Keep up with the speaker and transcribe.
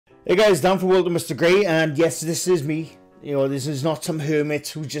Hey guys, down for World of Mr. Grey, and yes, this is me. You know, this is not some hermit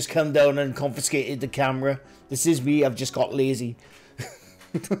who just come down and confiscated the camera. This is me, I've just got lazy.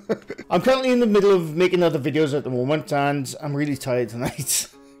 I'm currently in the middle of making other videos at the moment, and I'm really tired tonight,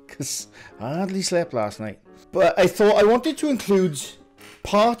 because I hardly slept last night. But I thought I wanted to include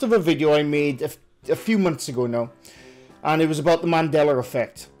part of a video I made a few months ago now, and it was about the Mandela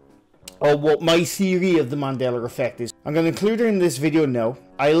effect, or what my theory of the Mandela effect is. I'm going to include it in this video now.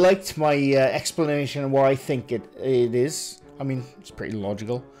 I liked my explanation of what I think it is. I mean, it's pretty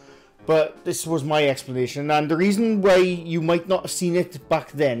logical. But this was my explanation. And the reason why you might not have seen it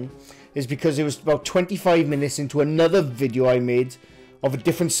back then is because it was about 25 minutes into another video I made of a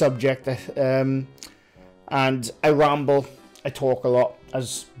different subject. And I ramble. I talk a lot,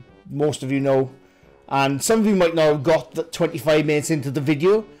 as most of you know. And some of you might not have got the 25 minutes into the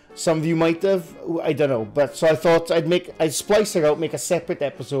video. Some of you might have, I don't know, but so I thought I'd splice it out, make a separate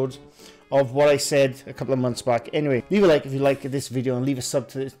episode of what I said a couple of months back. Anyway, leave a like if you like this video, and leave a sub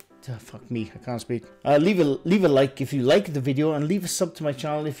to this. Fuck me, I can't speak. Leave a like if you like the video, and leave a sub to my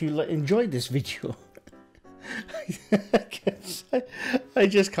channel if you enjoyed this video. I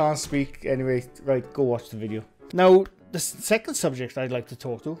just can't speak. Anyway, right, go watch the video. Now, the second subject I'd like to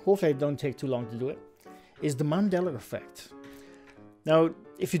talk to, hopefully I don't take too long to do it, is the Mandela effect. Now,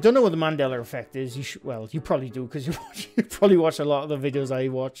 if you don't know what the Mandela effect is, you should, well, you probably do, because you probably watch a lot of the videos I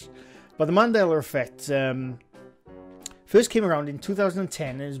watch. But the Mandela effect first came around in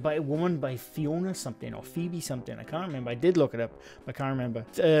 2010. It was by a woman by Fiona something, or Phoebe something. I can't remember. I did look it up, but I can't remember.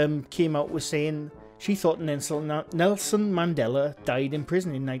 Came out with saying she thought Nelson Mandela died in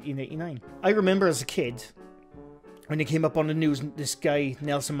prison in 1989. I remember as a kid, when it came up on the news, this guy,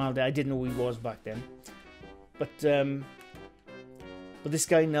 Nelson Mandela, I didn't know who he was back then. But this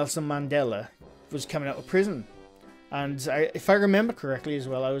guy, Nelson Mandela, was coming out of prison. And if I remember correctly as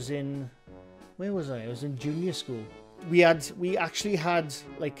well, I was in... Where was I? I was in junior school. We actually had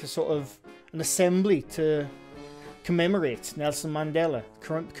like a sort of an assembly to commemorate Nelson Mandela.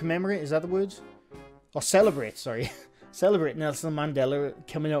 Commemorate, is that the word? Or celebrate, sorry. Celebrate Nelson Mandela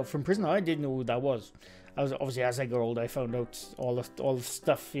coming out from prison. I didn't know who that was. I was obviously, as I got older, I found out all the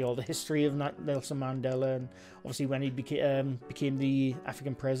stuff, you know, the history of Nelson Mandela, and obviously when he became the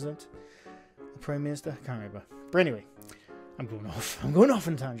African president, or prime minister, I can't remember. But anyway, I'm going off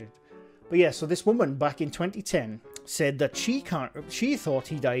on tangent. But yeah, so this woman back in 2010 said that she thought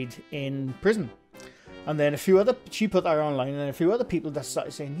he died in prison, and then she put that online, and a few other people that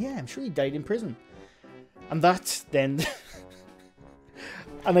started saying, yeah, I'm sure he died in prison, and that then.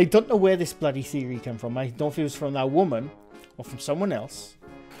 And I don't know where this bloody theory came from. I don't know if it was from that woman or from someone else.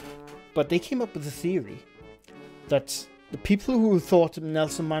 But they came up with the theory that the people who thought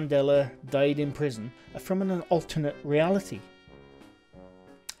Nelson Mandela died in prison are from an alternate reality.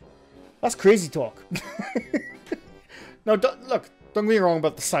 That's crazy talk. Now, don't get me wrong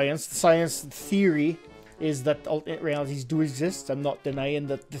about the science. The theory is that alternate realities do exist. I'm not denying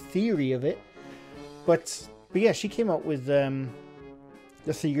the theory of it. But yeah, she came up with...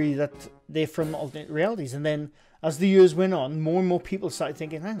 the theory that they're from alternate realities. And then as the years went on, more and more people started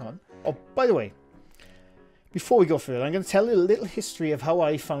thinking, hang on. Oh, by the way, before we go further, I'm going to tell you a little history of how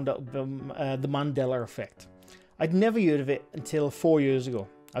I found out the Mandela effect. I'd never heard of it until 4 years ago.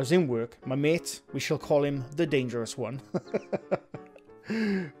 I was in work. My mate, we shall call him the dangerous one.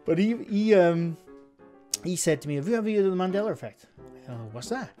 But he said to me, have you ever heard of the Mandela effect? Oh, what's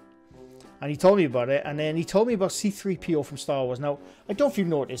that? And he told me about it, and then he told me about C3PO from Star Wars. Now, I don't know if you've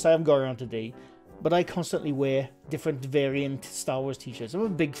noticed, I haven't got around today, but I constantly wear different variant Star Wars t-shirts. I'm a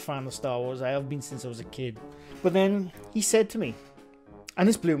big fan of Star Wars. I have been since I was a kid. But then he said to me, and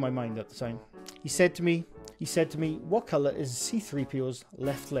this blew my mind at the time, he said to me, what colour is C3PO's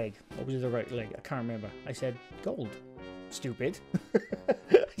left leg? Or was it the right leg? I can't remember. I said, gold. Stupid.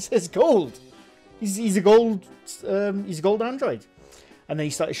 He says gold. He's a gold android. And then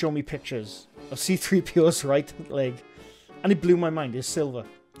he started showing me pictures of C3PO's right leg. And it blew my mind. It's silver.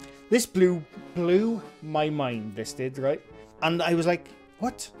 This blew my mind, this did, right? And I was like,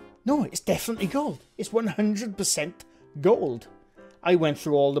 what? No, it's definitely gold. It's 100% gold. I went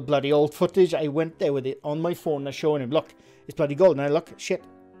through all the bloody old footage. I went there with it on my phone and showing him, look, it's bloody gold. And I look, shit,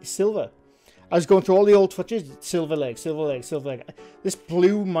 it's silver. I was going through all the old footage. Silver leg, silver leg, silver leg. This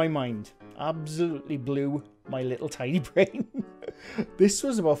blew my mind. Absolutely blew my little tiny brain. This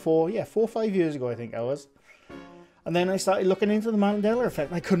was about 4 or 5 years ago, I think I was. And then I started looking into the Mandela effect,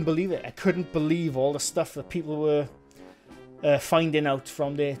 and I couldn't believe it. I couldn't believe all the stuff that people were finding out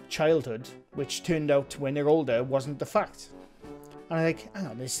from their childhood, which turned out when they're older wasn't the fact. And I'm like, hang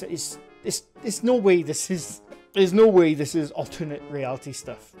on, there's no way this is alternate reality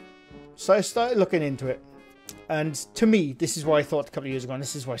stuff. So I started looking into it. And to me, this is what I thought a couple of years ago, and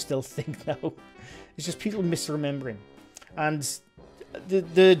this is what I still think now. It's just people misremembering. And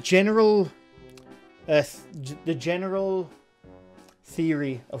the general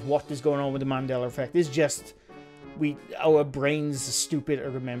theory of what is going on with the Mandela effect is just our brains are stupid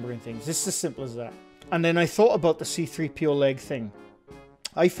at remembering things. It's as simple as that. And then I thought about the C3PO leg thing.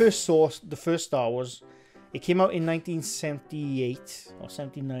 I first saw the first Star Wars. It came out in 1978 or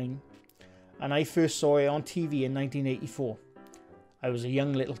 79. And I first saw it on TV in 1984. I was a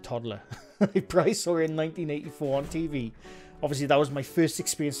young little toddler. I probably saw it in 1984 on TV. Obviously, that was my first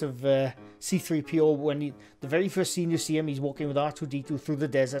experience of C3PO. When the very first scene you see him, he's walking with R2-D2 through the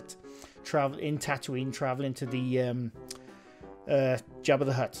desert, in Tatooine, traveling to the Jabba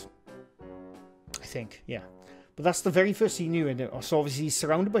the Hutt. I think, yeah. But that's the very first scene you in it. So obviously, he's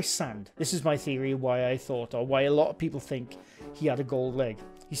surrounded by sand. This is my theory why I thought, or why a lot of people think he had a gold leg.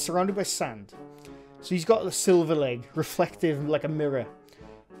 He's surrounded by sand. So he's got a silver leg, reflective like a mirror.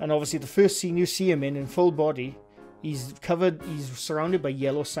 And obviously the first scene you see him in full body, he's surrounded by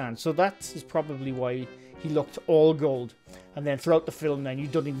yellow sand. So that is probably why he looked all gold. And then throughout the film then you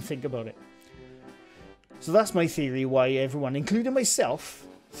don't even think about it. So that's my theory why everyone, including myself,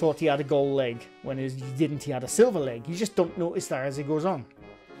 thought he had a gold leg when he didn't. He had a silver leg. You just don't notice that as it goes on.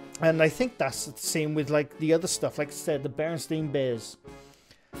 And I think that's the same with like the other stuff. Like I said, the Berenstain Bears.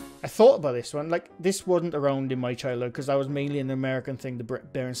 I thought about this one. Like, this wasn't around in my childhood because that was mainly an American thing, the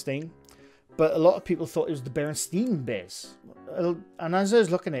Berenstain. But a lot of people thought it was the Berenstain Bears. And as I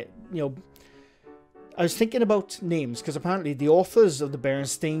was looking at it, you know, I was thinking about names because apparently the authors of the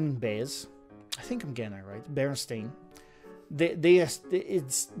Berenstain Bears, I think I'm getting it right, Berenstain, their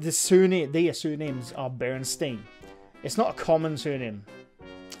surnames are Berenstain. It's not a common surname.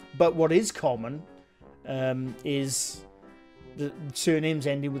 But what is common is the surnames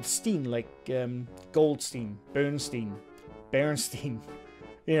ending with Steen, like Goldstein, Bernstein, Berenstein.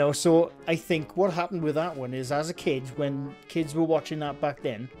 You know, so I think what happened with that one is, as a kid, when kids were watching that back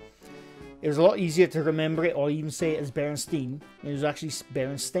then, it was a lot easier to remember it or even say it as Berenstein. It was actually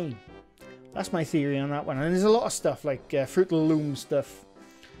Berenstain. That's my theory on that one. And there's a lot of stuff, like Fruit of the Loom stuff.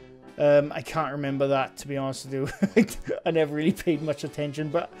 I can't remember that, to be honest with you. I never really paid much attention,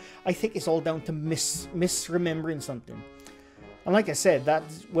 but I think it's all down to misremembering something. And like I said, that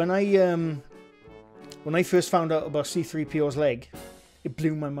when I first found out about C3PO's leg, it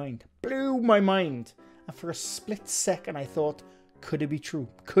blew my mind. Blew my mind. And for a split second, I thought, could it be true?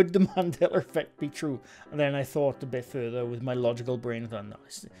 Could the Mandela effect be true? And then I thought a bit further with my logical brain. I thought, no,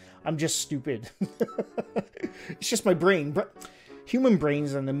 I'm just stupid. It's just my brain. But human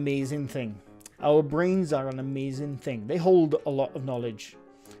brains are an amazing thing. Our brains are an amazing thing. They hold a lot of knowledge.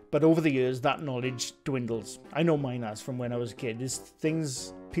 But over the years, that knowledge dwindles. I know mine has from when I was a kid. There's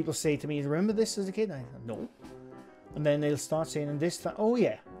things people say to me, remember this as a kid? I thought, no. And then they'll start saying this, that. Oh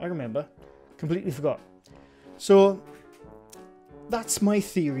yeah, I remember. Completely forgot. So that's my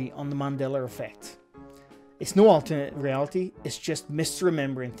theory on the Mandela effect. It's no alternate reality. It's just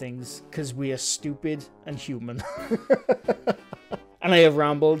misremembering things because we are stupid and human. And I have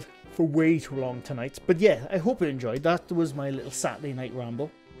rambled for way too long tonight. But yeah, I hope you enjoyed. That was my little Saturday night ramble.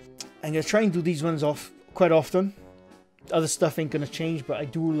 I'm going to try and do these ones off quite often. Other stuff ain't going to change, but I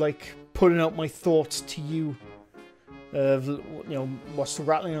do like putting out my thoughts to you. You know, what's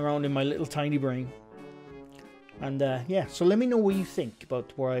rattling around in my little tiny brain. And yeah, so let me know what you think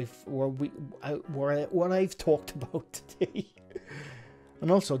about what I've talked about today.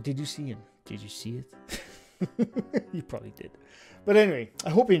 And also, did you see it? Did you see it? You probably did. But anyway,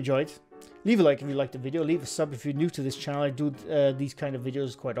 I hope you enjoyed. Leave a like if you liked the video. Leave a sub if you're new to this channel. I do these kind of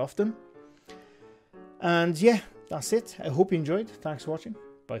videos quite often. And yeah, that's it. I hope you enjoyed. Thanks for watching.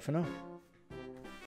 Bye for now.